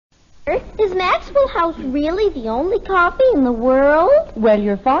Is Maxwell House really the only coffee in the world? Well,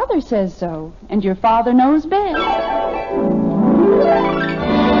 your father says so, and your father knows best.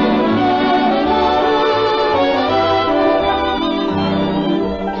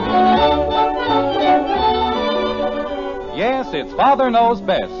 Yes, it's Father Knows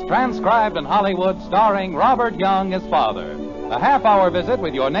Best, transcribed in Hollywood, starring Robert Young as father. A half-hour visit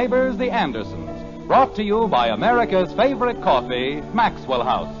with your neighbors, the Andersons, brought to you by America's favorite coffee, Maxwell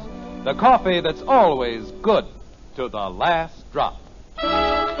House. The coffee that's always good to the last drop.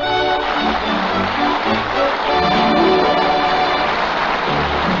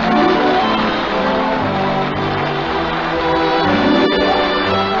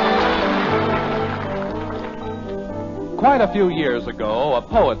 Quite a few years ago, a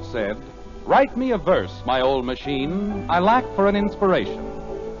poet said, "Write me a verse, my old machine. I lack for an inspiration.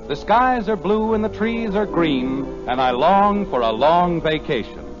 The skies are blue and the trees are green, and I long for a long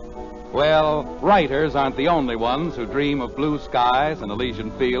vacation." Well, writers aren't the only ones who dream of blue skies and Elysian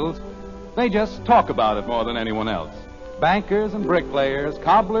fields. They just talk about it more than anyone else. Bankers and bricklayers,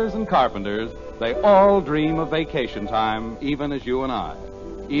 cobblers and carpenters, they all dream of vacation time, even as you and I.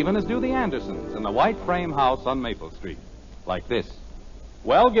 Even as do the Andersons in the white frame house on Maple Street. Like this.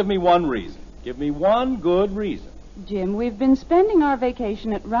 Well, give me one reason. Give me one good reason. Jim, we've been spending our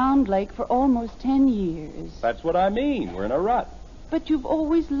vacation at Round Lake for almost 10 years. That's what I mean. We're in a rut. But you've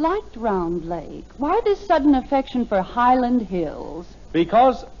always liked Round Lake. Why this sudden affection for Highland Hills?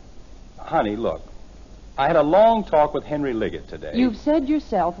 Because, honey, look, I had a long talk with Henry Liggett today. You've said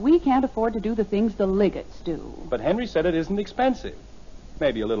yourself we can't afford to do the things the Liggets do. But Henry said it isn't expensive.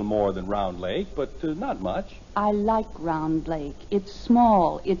 Maybe a little more than Round Lake, but not much. I like Round Lake. It's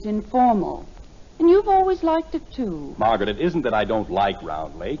small. It's informal. And you've always liked it, too. Margaret, it isn't that I don't like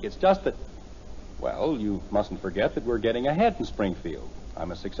Round Lake. It's just that, well, you mustn't forget that we're getting ahead in Springfield.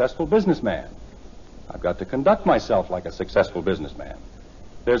 I'm a successful businessman. I've got to conduct myself like a successful businessman.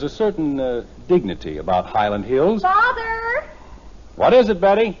 There's a certain dignity about Highland Hills. Father! What is it,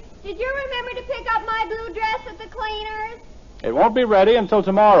 Betty? Did you remember to pick up my blue dress at the cleaners? It won't be ready until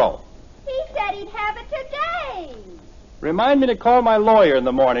tomorrow. He said he'd have it today. Remind me to call my lawyer in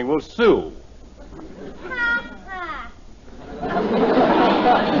the morning. We'll sue. Ha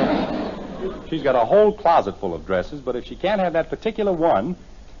ha. She's got a whole closet full of dresses, but if she can't have that particular one...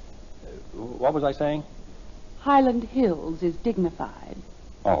 what was I saying? Highland Hills is dignified.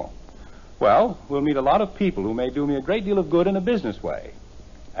 Oh. Well, we'll meet a lot of people who may do me a great deal of good in a business way.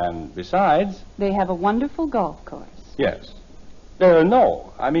 And besides... They have a wonderful golf course. Yes.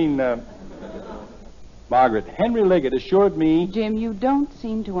 Margaret, Henry Liggett assured me... Jim, you don't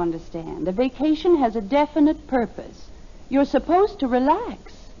seem to understand. A vacation has a definite purpose. You're supposed to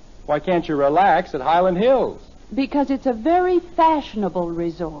relax. Why can't you relax at Highland Hills? Because it's a very fashionable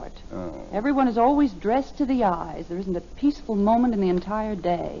resort. Oh. Everyone is always dressed to the eyes. There isn't a peaceful moment in the entire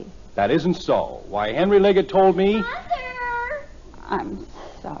day. That isn't so. Why, Henry Liggett told me... Mother! I'm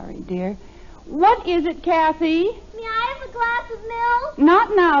sorry, dear. What is it, Kathy? May I have a glass of milk?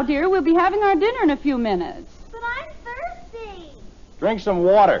 Not now, dear. We'll be having our dinner in a few minutes. But I'm thirsty. Drink some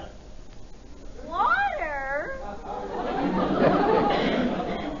water. Water?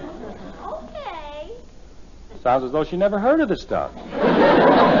 Okay. Sounds as though she never heard of the stuff.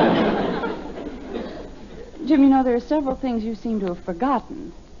 Jim, you know, there are several things you seem to have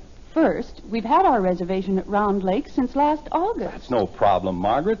forgotten. First, we've had our reservation at Round Lake since last August. That's no problem,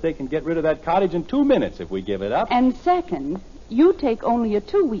 Margaret. They can get rid of that cottage in 2 minutes if we give it up. And second, you take only a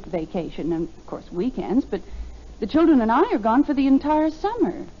 2-week vacation, and, of course, weekends, but the children and I are gone for the entire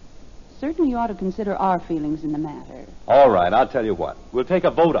summer. Certainly you ought to consider our feelings in the matter. All right, I'll tell you what. We'll take a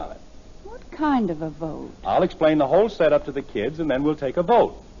vote on it. What kind of a vote? I'll explain the whole setup to the kids, and then we'll take a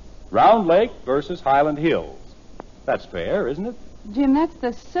vote. Round Lake versus Highland Hills. That's fair, isn't it? Jim, that's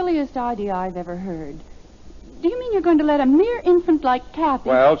the silliest idea I've ever heard. Do you mean you're going to let a mere infant like Kathy...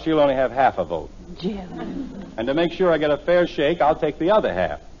 Well, she'll only have half a vote. Jim. And to make sure I get a fair shake, I'll take the other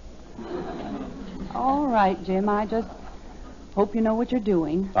half. All right, Jim. I just hope you know what you're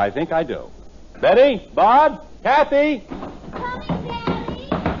doing. I think I do. Betty, Bob, Kathy. Coming, Daddy.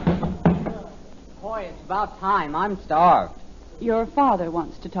 Boy, it's about time. I'm starved. Your father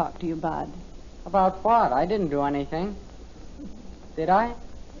wants to talk to you, Bud. About what? I didn't do anything. Did I?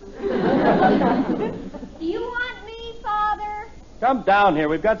 Do you want me, Father? Come down here.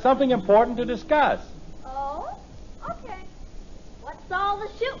 We've got something important to discuss. Oh? Okay. What's all the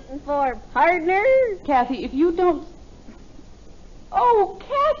shooting for, partner? Kathy, if you don't... Oh,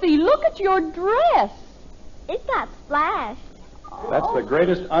 Kathy, look at your dress. It got splashed. That's the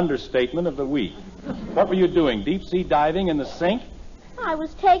greatest understatement of the week. What were you doing, deep-sea diving in the sink? I I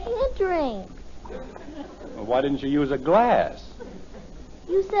was taking a drink. Well, why didn't you use a glass?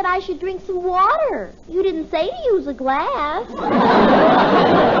 You said I should drink some water. You didn't say to use a glass.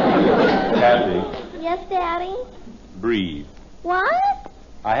 Kathy, Yes, Daddy? breathe. What?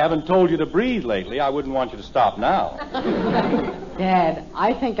 I haven't told you to breathe lately. I wouldn't want you to stop now. Dad,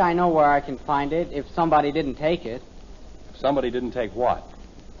 I think I know where I can find it if somebody didn't take it. If somebody didn't take what?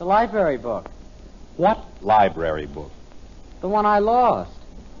 The library book. What library book? The one I lost.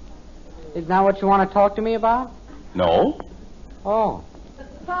 Isn't that what you want to talk to me about? No. Oh.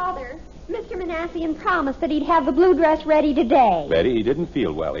 Father, Mr. Manassian promised that he'd have the blue dress ready today. Betty, he didn't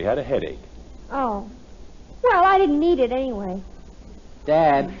feel well. He had a headache. Oh. Well, I didn't need it anyway.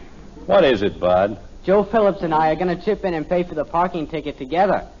 Dad, What is it, Bud? Joe Phillips and I are going to chip in and pay for the parking ticket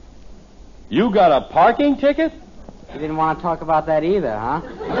together. You got a parking ticket? You didn't want to talk about that either, huh?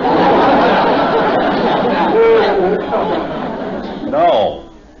 No.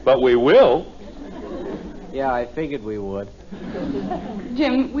 But we will. Yeah, I figured we would.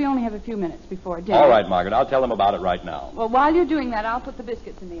 Jim, we only have a few minutes before dinner. All right, Margaret. I'll tell them about it right now. Well, while you're doing that, I'll put the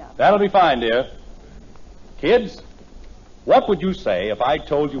biscuits in the oven. That'll be fine, dear. Kids, what would you say if I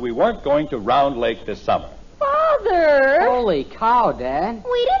told you we weren't going to Round Lake this summer? Father! Holy cow, Dad.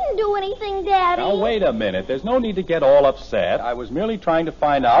 We didn't do anything, Daddy. Now, wait a minute. There's no need to get all upset. I was merely trying to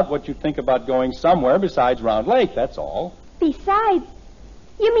find out what you think about going somewhere besides Round Lake, that's all. Besides,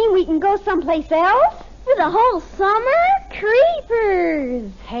 you mean we can go someplace else? For the whole summer?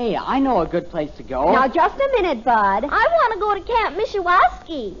 Creepers! Hey, I know a good place to go. Now, just a minute, Bud. I want to go to Camp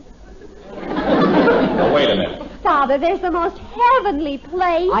Mishiwaski. Now, wait a minute. Father, there's the most heavenly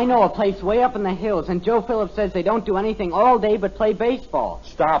place. I know a place way up in the hills, and Joe Phillips says they don't do anything all day but play baseball.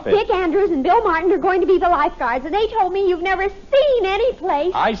 Stop it. Dick Andrews and Bill Martin are going to be the lifeguards, and they told me you've never seen any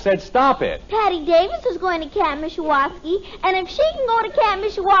place. I said stop it. Patty Davis is going to Camp Mishiwaski, and if she can go to Camp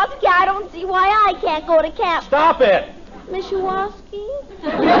Mishiwaski, I don't see why I can't go to Camp Stop it. Mishiwaski.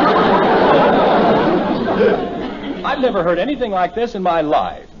 I've never heard anything like this in my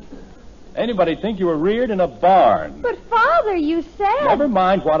life. Anybody'd think you were reared in a barn. But, Father, you said... Never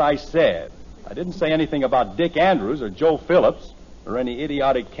mind what I said. I didn't say anything about Dick Andrews or Joe Phillips or any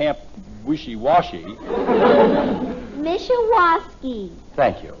idiotic Camp Wishy-Washy. Mishiwaski.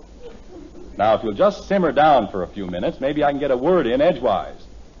 Thank you. Now, if you'll just simmer down for a few minutes, maybe I can get a word in edgewise.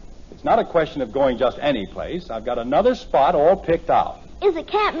 It's not a question of going just any place. I've got another spot all picked out. Is it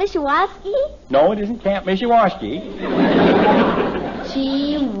Camp Mishiwaski? No, it isn't Camp Mishiwaski.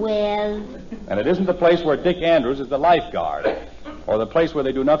 Gee whiz. And it isn't the place where Dick Andrews is the lifeguard. Or the place where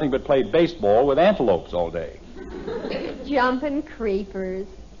they do nothing but play baseball with antelopes all day. Jumping creepers.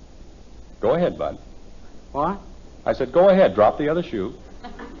 Go ahead, Bud. What? I said, go ahead, drop the other shoe.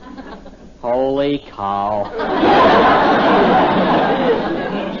 Holy cow.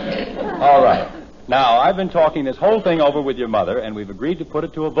 All right. Now, I've been talking this whole thing over with your mother, and we've agreed to put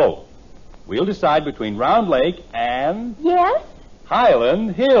it to a vote. We'll decide between Round Lake and Yes?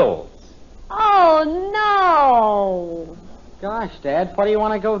 Highland Hills. Oh, no. Gosh, Dad, what do you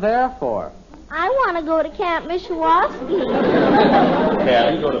want to go there for? I want to go to Camp Mishiwaski.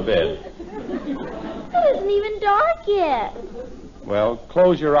 Patty, go to bed. It isn't even dark yet. Well,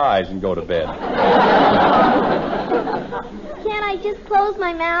 close your eyes and go to bed. Can't I just close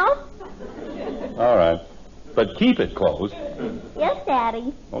my mouth? All right. But keep it closed. Yes,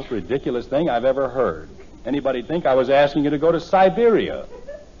 Daddy. Most ridiculous thing I've ever heard. Anybody'd think I was asking you to go to Siberia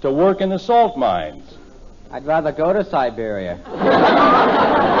to work in the salt mines. I'd rather go to Siberia.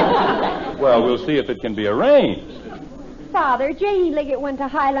 Well, we'll see if it can be arranged. Father, Janie Liggett went to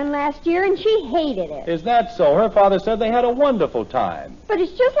Highland last year, and she hated it. Is that so? Her father said they had a wonderful time. But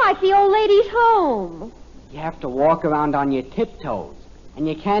it's just like the old lady's home. You have to walk around on your tiptoes, and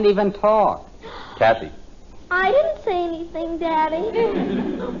you can't even talk. Kathy, I didn't say anything,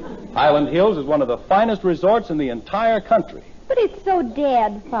 Daddy. Highland Hills is one of the finest resorts in the entire country. But it's so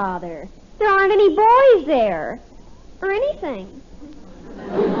dead, Father. There aren't any boys there. Or anything.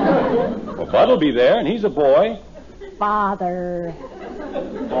 Well, Bud'll be there, and he's a boy. Father.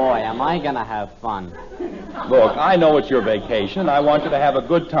 Boy, am I going to have fun. Look, I know it's your vacation, and I want you to have a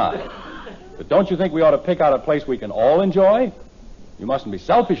good time. But don't you think we ought to pick out a place we can all enjoy? You mustn't be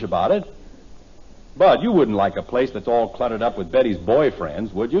selfish about it. Bud, you wouldn't like a place that's all cluttered up with Betty's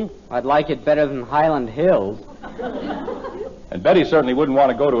boyfriends, would you? I'd like it better than Highland Hills. And Betty certainly wouldn't want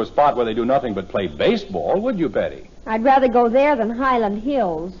to go to a spot where they do nothing but play baseball, would you, Betty? I'd rather go there than Highland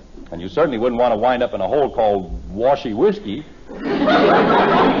Hills. And you certainly wouldn't want to wind up in a hole called Washy Whiskey.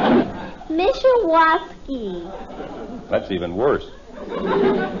 Mishiwaski. That's even worse.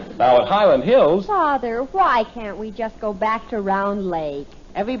 Now, at Highland Hills... Father, why can't we just go back to Round Lake?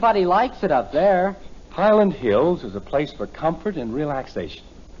 Everybody likes it up there. Highland Hills is a place for comfort and relaxation.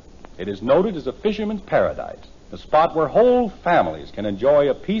 It is noted as a fisherman's paradise, a spot where whole families can enjoy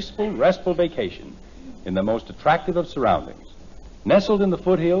a peaceful, restful vacation in the most attractive of surroundings. Nestled in the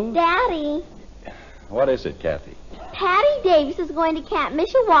foothills... Daddy, What is it, Kathy? Patty Davis is going to Camp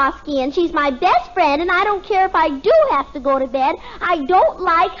Mishawasky, and she's my best friend, and I don't care if I do have to go to bed. I don't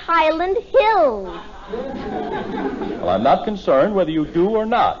like Highland Hills. Well, I'm not concerned whether you do or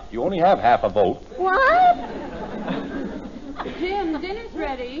not. You only have half a vote. What? Jim, dinner's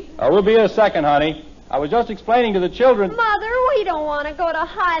ready. We'll be in a second, honey. I was just explaining to the children... Mother, we don't want to go to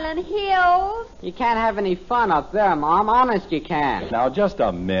Highland Hills. You can't have any fun up there, Mom. Honest, you can't. Now, just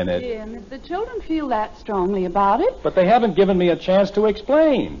a minute. Jim, if the children feel that strongly about it, But they haven't given me a chance to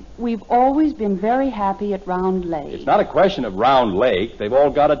explain. we've always been very happy at Round Lake. It's not a question of Round Lake. They've all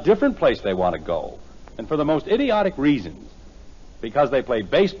got a different place they want to go. And for the most idiotic reasons. Because they play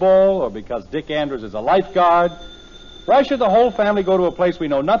baseball or because Dick Andrews is a lifeguard. Why should the whole family go to a place we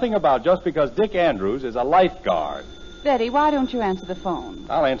know nothing about just because Dick Andrews is a lifeguard? Betty, why don't you answer the phone?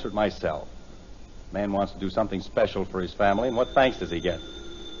 I'll answer it myself. Man wants to do something special for his family, and what thanks does he get?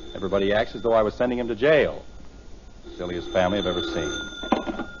 Everybody acts as though I was sending him to jail. Silliest family I've ever seen.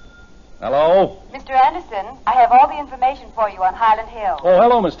 Hello? Mr. Anderson, I have all the information for you on Highland Hill. Oh,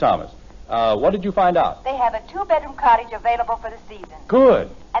 hello, Miss Thomas. What did you find out? They have a 2-bedroom cottage available for the season. Good.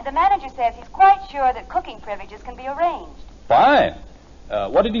 And the manager says he's quite sure that cooking privileges can be arranged. Fine.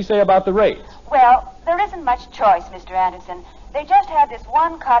 What did he say about the rates? Well, there isn't much choice, Mr. Anderson. They just have this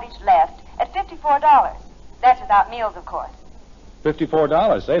one cottage left at $54. That's without meals, of course.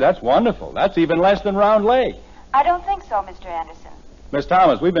 $54. Say, that's wonderful. That's even less than Round Lake. I don't think so, Mr. Anderson. Miss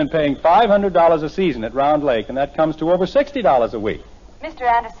Thomas, we've been paying $500 a season at Round Lake, and that comes to over $60 a week. Mr.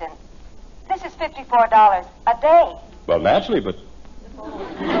 Anderson, this is $54 a day. Well, naturally, but...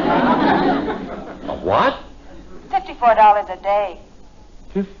 A what? $54 a day.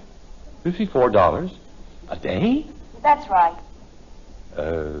 $54 a day? That's right.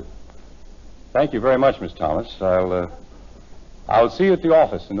 Thank you very much, Miss Thomas. I'll see you at the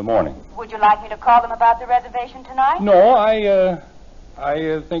office in the morning. Would you like me to call them about the reservation tonight? No,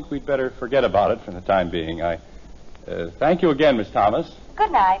 I think we'd better forget about it for the time being. Thank you again, Miss Thomas.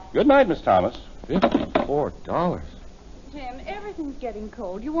 Good night. Good night, Miss Thomas. $54. Jim, everything's getting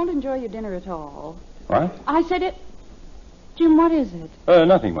cold. You won't enjoy your dinner at all. What? I said it... Jim, what is it?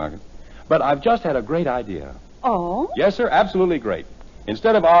 Nothing, Margaret. But I've just had a great idea. Oh? Yes, sir, absolutely great.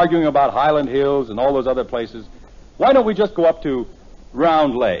 Instead of arguing about Highland Hills and all those other places, why don't we just go up to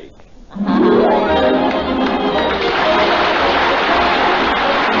Round Lake?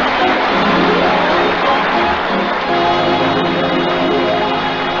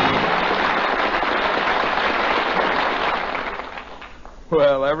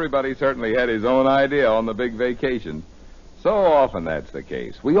 Well, everybody certainly had his own idea on the big vacation. So often that's the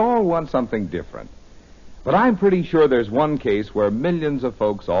case. We all want something different. But I'm pretty sure there's one case where millions of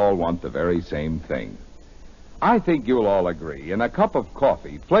folks all want the very same thing. I think you'll all agree, in a cup of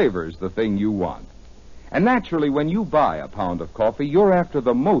coffee, flavor's the thing you want. And naturally, when you buy a pound of coffee, you're after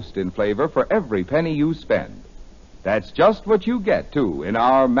the most in flavor for every penny you spend. That's just what you get, too, in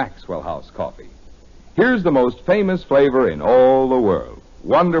our Maxwell House coffee. Here's the most famous flavor in all the world.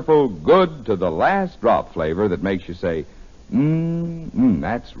 Wonderful, good to the last drop flavor that makes you say,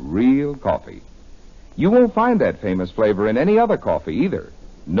 that's real coffee. You won't find that famous flavor in any other coffee either.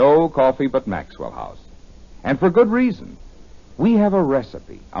 No coffee but Maxwell House. And for good reason. We have a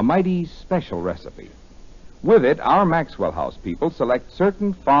recipe, a mighty special recipe. With it, our Maxwell House people select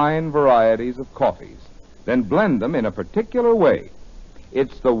certain fine varieties of coffees, then blend them in a particular way.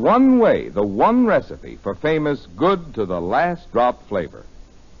 It's the one way, the one recipe for famous good to the last drop flavor.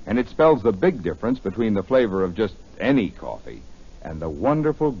 And it spells the big difference between the flavor of just any coffee and the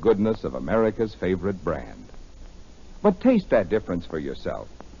wonderful goodness of America's favorite brand. But taste that difference for yourself.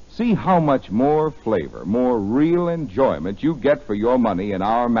 See how much more flavor, more real enjoyment you get for your money in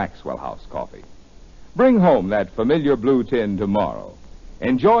our Maxwell House coffee. Bring home that familiar blue tin tomorrow.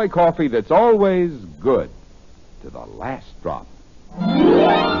 Enjoy coffee that's always good to the last drop.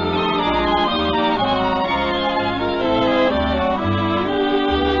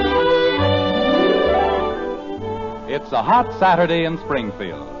 It's a hot Saturday in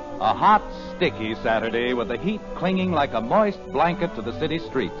Springfield. A hot, sticky Saturday with the heat clinging like a moist blanket to the city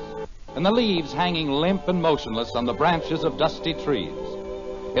streets, and the leaves hanging limp and motionless on the branches of dusty trees.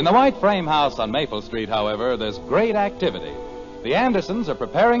 In the white frame house on Maple Street, however, there's great activity. The Andersons are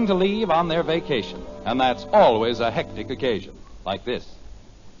preparing to leave on their vacation, and that's always a hectic occasion. like this.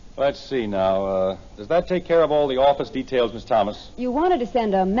 Let's see now. Does that take care of all the office details, Miss Thomas? You wanted to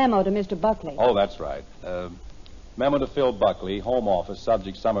send a memo to Mr. Buckley. Oh, that's right. Memo to Phil Buckley, home office,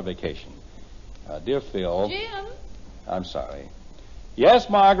 subject summer vacation. Dear Phil. Jim, I'm sorry. Yes,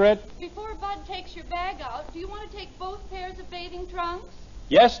 Margaret? before Bud takes your bag out, do you want to take both pairs of bathing trunks?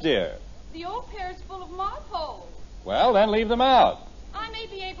 Yes, dear. The old pair's full of moth holes. Well, then leave them out. I may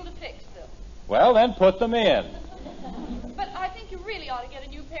be able to fix them. Well, then put them in. But I think you really ought to get a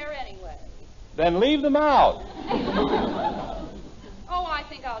new pair anyway. Then leave them out. Oh, I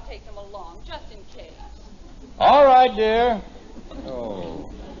think I'll take them along, just in case. All right, dear. Oh.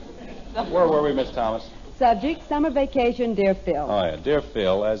 Where were we, Miss Thomas? Subject, summer vacation, dear Phil. Oh, yeah. Dear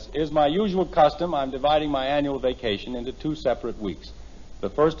Phil, as is my usual custom, I'm dividing my annual vacation into 2 separate weeks, the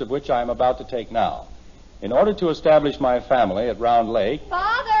first of which I am about to take now. In order to establish my family at Round Lake...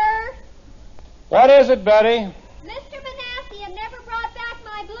 Father! What is it, Betty? Mr. Manasseh never brought back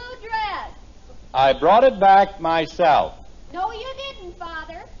my blue dress. I brought it back myself. No, you didn't,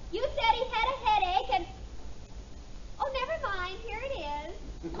 Father. You said he had a headache and... Oh, never mind. Here it is.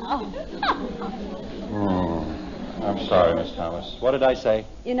 I'm sorry, Miss Thomas. What did I say?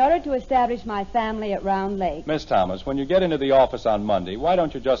 In order to establish my family at Round Lake. Miss Thomas, when you get into the office on Monday, why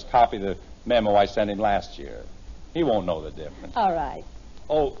don't you just copy the memo I sent him last year? He won't know the difference. All right.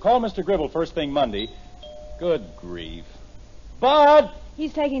 Oh, call Mr. Gribble first thing Monday. Good grief. Bud!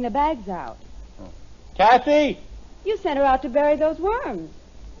 He's taking the bags out. Kathy! You sent her out to bury those worms.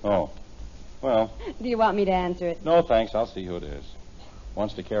 Oh. Well, Do you want me to answer it? no thanks. I'll see who it is.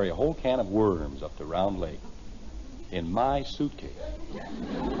 Wants to carry a whole can of worms up to Round Lake. In my suitcase.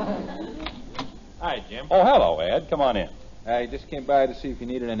 Hi, Jim. Oh, hello, Ed. Come on in. I just came by to see if you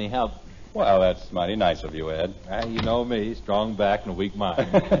needed any help. Well, that's mighty nice of you, Ed. You know me, strong back and a weak mind.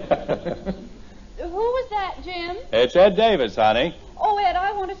 Who was that, Jim? It's Ed Davis, honey. Oh, Ed,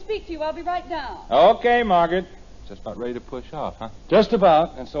 I want to speak to you. I'll be right down. Okay, Margaret. Just about ready to push off, huh? Just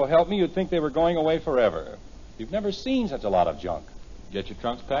about. And so help me, you'd think they were going away forever. You've never seen such a lot of junk. Get your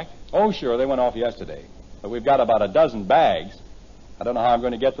trunks packed? Oh, sure. They went off yesterday. But we've got about a dozen bags. I don't know how I'm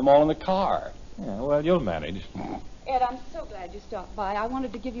going to get them all in the car. Yeah, well, you'll manage. Ed, I'm so glad you stopped by. I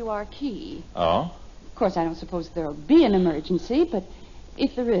wanted to give you our key. Oh? Of course, I don't suppose there'll be an emergency, but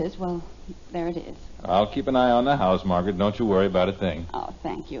if there is, well, there it is. I'll keep an eye on the house, Margaret. Don't you worry about a thing. Oh,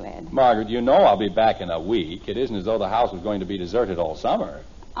 thank you, Ed. Margaret, you know I'll be back in a week. It isn't as though the house was going to be deserted all summer.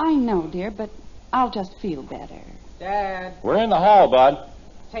 I know, dear, but I'll just feel better. Dad. We're in the hall, Bud.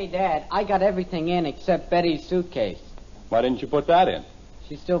 Hey, Dad, I got everything in except Betty's suitcase. Why didn't you put that in?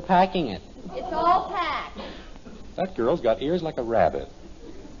 She's still packing it. It's all packed. That girl's got ears like a rabbit.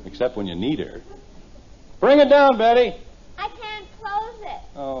 Except when you need her. Bring it down, Betty. I can't close it.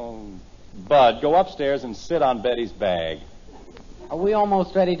 Oh, Bud, go upstairs and sit on Betty's bag. Are we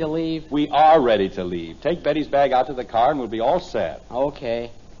almost ready to leave? We are ready to leave. Take Betty's bag out to the car and we'll be all set. Okay.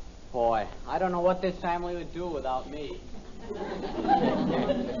 Boy, I don't know what this family would do without me.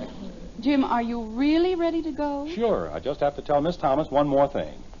 Jim, are you really ready to go? Sure. I just have to tell Miss Thomas one more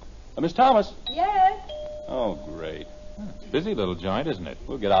thing. Miss Thomas? Yes? Oh, great. It's a busy little joint, isn't it?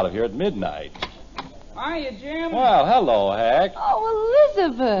 We'll get out of here at midnight. Hiya, Jim. Well, hello, Hack. Oh,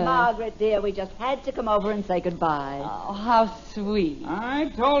 Elizabeth. Margaret, dear, we just had to come over and say goodbye. Oh, how sweet. I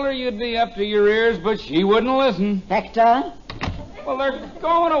told her you'd be up to your ears, but she wouldn't listen. Hector? Well, they're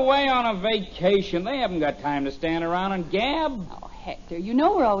going away on a vacation. They haven't got time to stand around and gab. Oh, Hector, you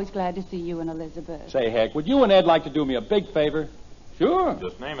know we're always glad to see you and Elizabeth. Say, Heck, would you and Ed like to do me a big favor? Sure.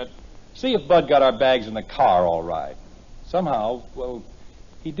 Just name it. See if Bud got our bags in the car all right. Somehow, well,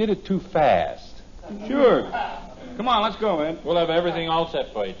 he did it too fast. Sure. Come on, let's go, Ed. We'll have everything all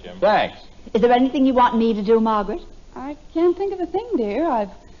set for you, Jim. Thanks. Is there anything you want me to do, Margaret? I can't think of a thing, dear. I've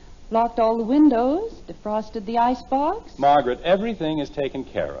locked all the windows, defrosted the icebox. Margaret, everything is taken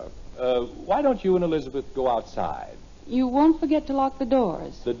care of. Why don't you and Elizabeth go outside? You won't forget to lock the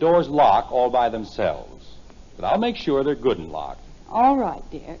doors. The doors lock all by themselves. But I'll make sure they're good and locked. All right,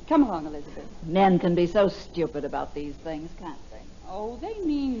 dear. Come along, Elizabeth. Men can be so stupid about these things, can't they? Oh, they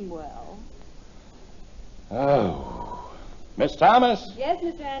mean well. Oh. Miss Thomas? Yes,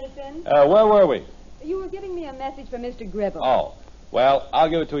 Mr. Anderson? Where were we? You were giving me a message from Mr. Gribble. Oh. Well, I'll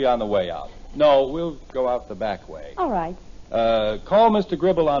give it to you on the way out. No, we'll go out the back way. All right. Call Mr.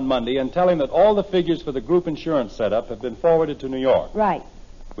 Gribble on Monday and tell him that all the figures for the group insurance setup have been forwarded to New York. Right.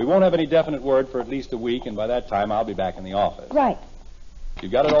 We won't have any definite word for at least a week, and by that time I'll be back in the office. Right.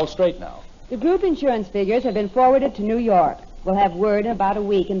 You've got it all straight now. The group insurance figures have been forwarded to New York. We'll have word in about a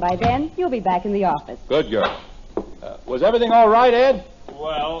week, and by then you'll be back in the office. Good girl. Was everything all right, Ed?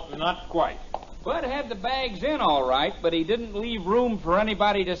 Well, not quite. Bud had the bags in all right, but he didn't leave room for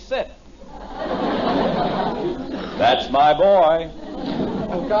anybody to sit. That's my boy.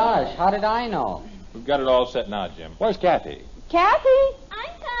 Oh, gosh, how did I know? We've got it all set now, Jim. Where's Kathy? Kathy? I'm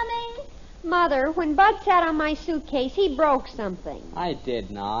coming. Mother, when Bud sat on my suitcase, he broke something. I did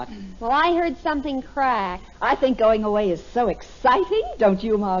not. Well, I heard something crack. I think going away is so exciting, don't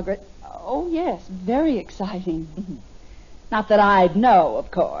you, Margaret? Oh, yes, very exciting. Not that I'd know,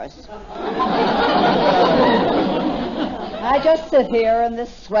 of course. I just sit here in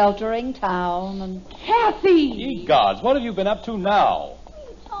this sweltering town and... Kathy! Ye gods, what have you been up to now?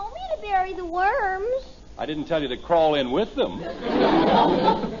 You told me to bury the worms. I didn't tell you to crawl in with them.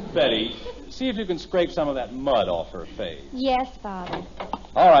 Betty, see if you can scrape some of that mud off her face. Yes, Father.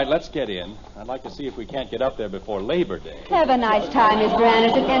 All right, let's get in. I'd like to see if we can't get up there before Labor Day. Have a nice time, Mr.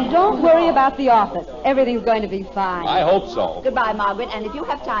 Anderson, and don't worry about the office. Everything's going to be fine. I hope so. Goodbye, Margaret, and if you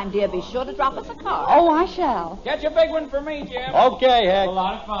have time, dear, be sure to drop us a card. Oh, I shall. Catch a big one for me, Jim. Okay, Heck. A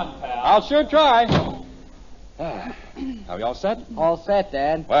lot of fun, pal. I'll sure try. Are we all set? All set,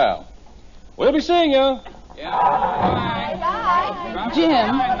 Dad. Well, we'll be seeing you. Yeah. Bye.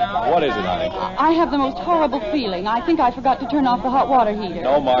 Jim, What is it, honey? I have the most horrible feeling. I think I forgot to turn off the hot water heater.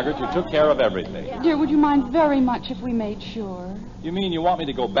 No, Margaret, you took care of everything. Dear, would you mind very much if we made sure? You mean you want me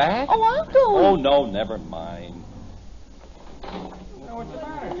to go back? Oh, I'll go. Oh, no, never mind.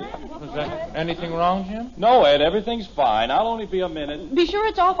 Was there anything wrong, Jim? No, Ed, everything's fine. I'll only be a minute. Be sure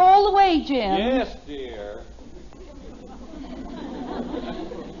it's off all the way, Jim. Yes, dear.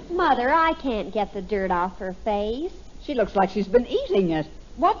 Mother, I can't get the dirt off her face. She looks like she's been eating it.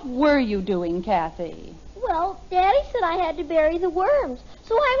 What were you doing, Kathy? Well, Daddy said I had to bury the worms,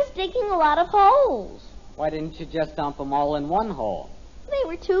 so I was digging a lot of holes. Why didn't you just dump them all in one hole? They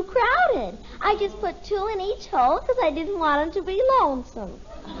were too crowded. I just put 2 in each hole because I didn't want them to be lonesome.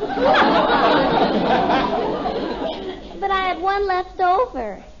 But I had one left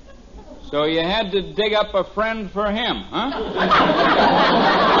over. So you had to dig up a friend for him, huh?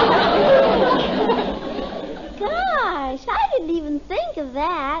 Gosh, I didn't even think of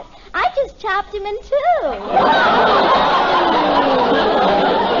that. I just chopped him in 2.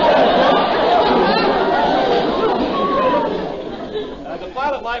 The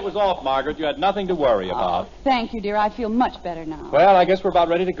pilot light was off, Margaret. You had nothing to worry about. Thank you, dear. I feel much better now. Well, I guess we're about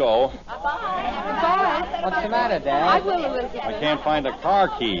ready to go. What's the matter, Dad? I can't find the car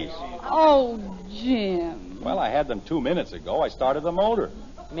keys. Oh, Jim. Well, I had them 2 minutes ago. I started the motor.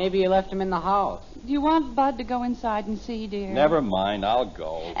 Maybe you left them in the house. Do you want Bud to go inside and see, dear? Never mind. I'll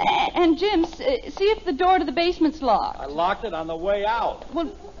go. And Jim, see if the door to the basement's locked. I locked it on the way out. Well,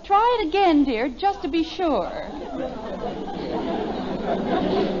 try it again, dear, just to be sure.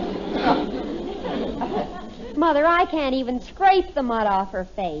 Mother, I can't even scrape the mud off her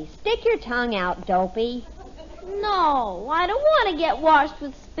face. Stick your tongue out, dopey. No, I don't want to get washed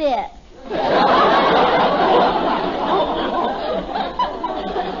with spit.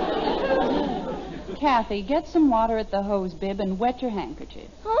 Kathy, get some water at the hose bib and wet your handkerchief.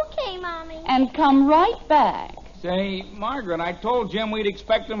 Okay, Mommy. And come right back. Say, Margaret, I told Jim we'd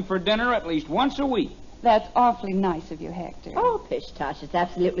expect him for dinner at least once a week. That's awfully nice of you, Hector. Oh, pish-tosh, it's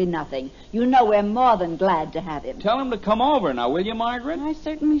absolutely nothing. You know we're more than glad to have him. Tell him to come over now, will you, Margaret? I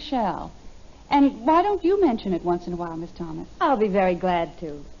certainly shall. And why don't you mention it once in a while, Miss Thomas? I'll be very glad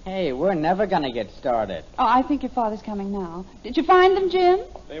to. Hey, we're never going to get started. Oh, I think your father's coming now. Did you find them, Jim?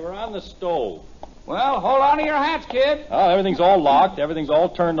 They were on the stove. Well, hold on to your hats, kid. Oh, everything's all locked, everything's all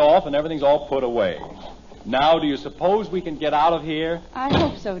turned off, and everything's all put away. Now, do you suppose we can get out of here? I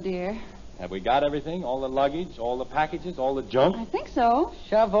hope so, dear. Have we got everything? All the luggage, all the packages, all the junk? I think so.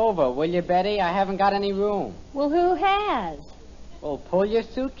 Shove over, will you, Betty? I haven't got any room. Well, who has? Well, pull your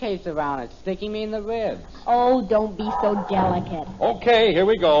suitcase around. It's sticking me in the ribs. Oh, don't be so delicate. Okay, here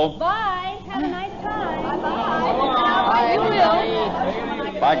we go. Bye. Have a nice time. Bye. You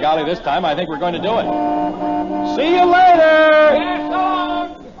will. By golly, this time I think we're going to do it. See you later! Yes, so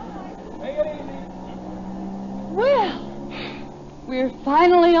long. Take it easy. Well, we're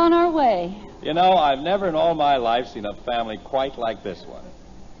finally on our way. You know, I've never in all my life seen a family quite like this one.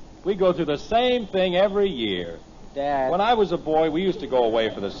 We go through the same thing every year. Dad. When I was a boy, we used to go away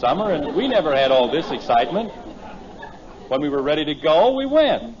for the summer, and we never had all this excitement. When we were ready to go, we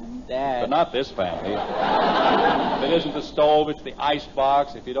went. Dad. But not this family. If it isn't the stove, it's the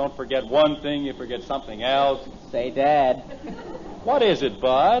icebox. If you don't forget one thing, you forget something else. Say, Dad, What is it,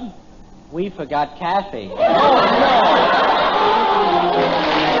 Bud? we forgot Kathy. Oh, no!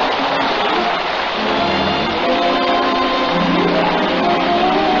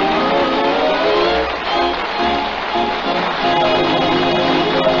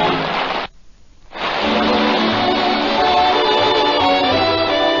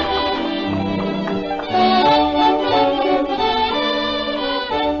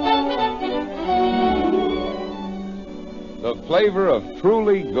 flavor of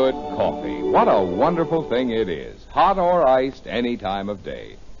truly good coffee. What a wonderful thing it is, hot or iced any time of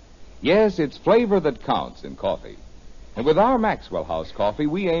day. Yes, it's flavor that counts in coffee. And with our Maxwell House coffee,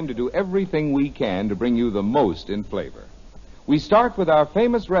 we aim to do everything we can to bring you the most in flavor. We start with our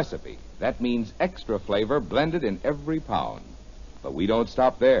famous recipe. That means extra flavor blended in every pound. But we don't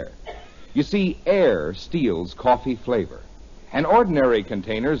stop there. You see, air steals coffee flavor. And ordinary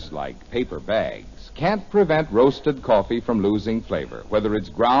containers, like paper bags, can't prevent roasted coffee from losing flavor, whether it's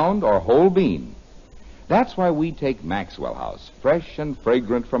ground or whole bean. That's why we take Maxwell House, fresh and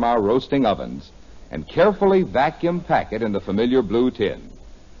fragrant from our roasting ovens, and carefully vacuum pack it in the familiar blue tin.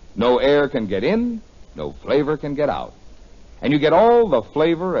 No air can get in, no flavor can get out. And you get all the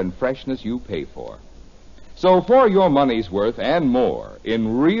flavor and freshness you pay for. So for your money's worth and more,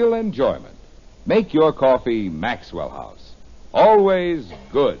 in real enjoyment, make your coffee Maxwell House. Always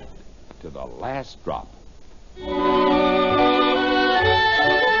good to the last drop.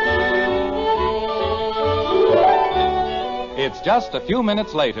 It's just a few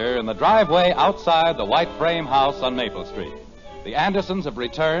minutes later in the driveway outside the white frame house on Maple Street. The Andersons have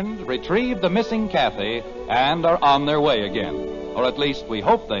returned, retrieved the missing Kathy, and are on their way again. Or at least we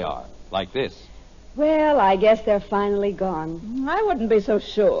hope they are, like this. Well, I guess they're finally gone. I wouldn't be so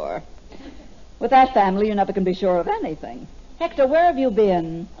sure. With that family, you never can be sure of anything. Hector, where have you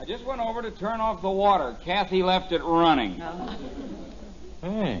been? I just went over to turn off the water. Kathy left it running.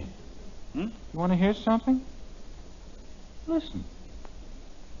 Hey, you want to hear something? Listen.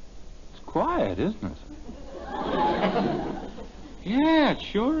 It's quiet, isn't it? Yeah, it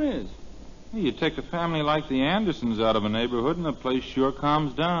sure is. Hey, you take a family like the Andersons out of a neighborhood and the place sure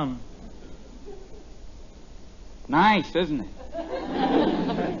calms down. Nice, isn't it?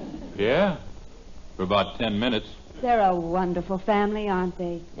 Yeah, for about 10 minutes. They're a wonderful family, aren't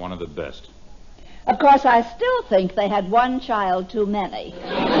they? One of the best. Of course, I still think they had one child too many.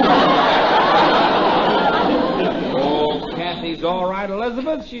 Oh, Kathy's all right,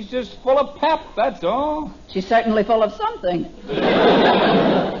 Elizabeth. She's just full of pep, that's all. She's certainly full of something.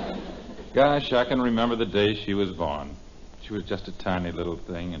 Gosh, I can remember the day she was born. She was just a tiny little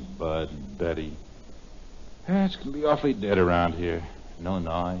thing, and Bud and Betty. It's going to be awfully dead around here. No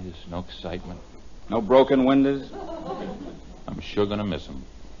noise, no excitement. No broken windows? I'm sure going to miss them.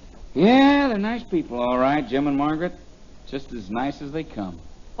 Yeah, they're nice people, all right, Jim and Margaret. Just as nice as they come.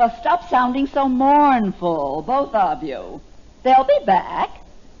 Well, stop sounding so mournful, both of you. They'll be back,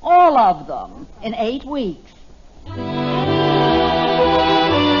 all of them, in 8 weeks.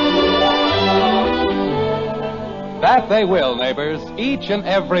 That they will, neighbors, each and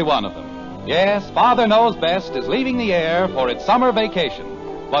every one of them. Yes, Father Knows Best is leaving the air for its summer vacation.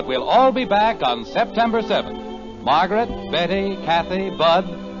 But we'll all be back on September 7th. Margaret, Betty, Kathy, Bud,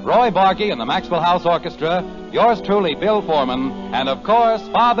 Roy Barkey and the Maxwell House Orchestra, yours truly, Bill Foreman, and of course,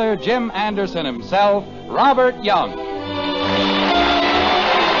 Father Jim Anderson himself, Robert Young.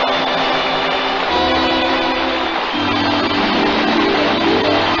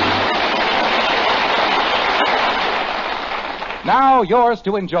 Now yours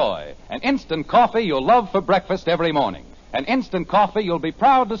to enjoy, an instant coffee you'll love for breakfast every morning. An instant coffee you'll be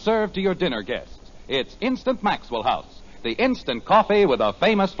proud to serve to your dinner guests. It's Instant Maxwell House, the instant coffee with a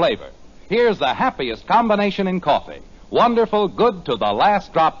famous flavor. Here's the happiest combination in coffee. Wonderful, good to the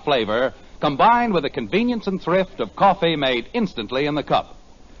last drop flavor, combined with the convenience and thrift of coffee made instantly in the cup.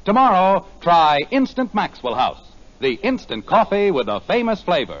 Tomorrow, try Instant Maxwell House, the instant coffee with a famous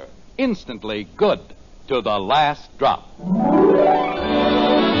flavor. Instantly good to the last drop.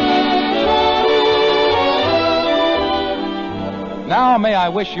 Now may I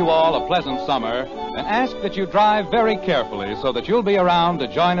wish you all a pleasant summer and ask that you drive very carefully so that you'll be around to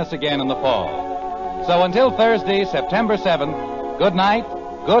join us again in the fall. So until Thursday, September 7th, good night,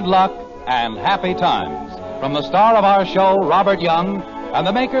 good luck, and happy times. From the star of our show, Robert Young, and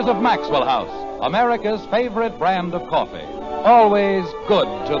the makers of Maxwell House, America's favorite brand of coffee. Always good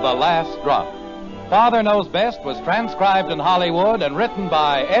to the last drop. Father Knows Best was transcribed in Hollywood and written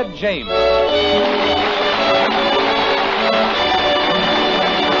by Ed James.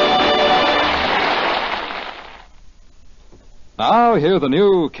 Now, hear the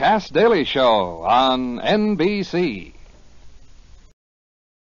new Cass Daly Show on NBC.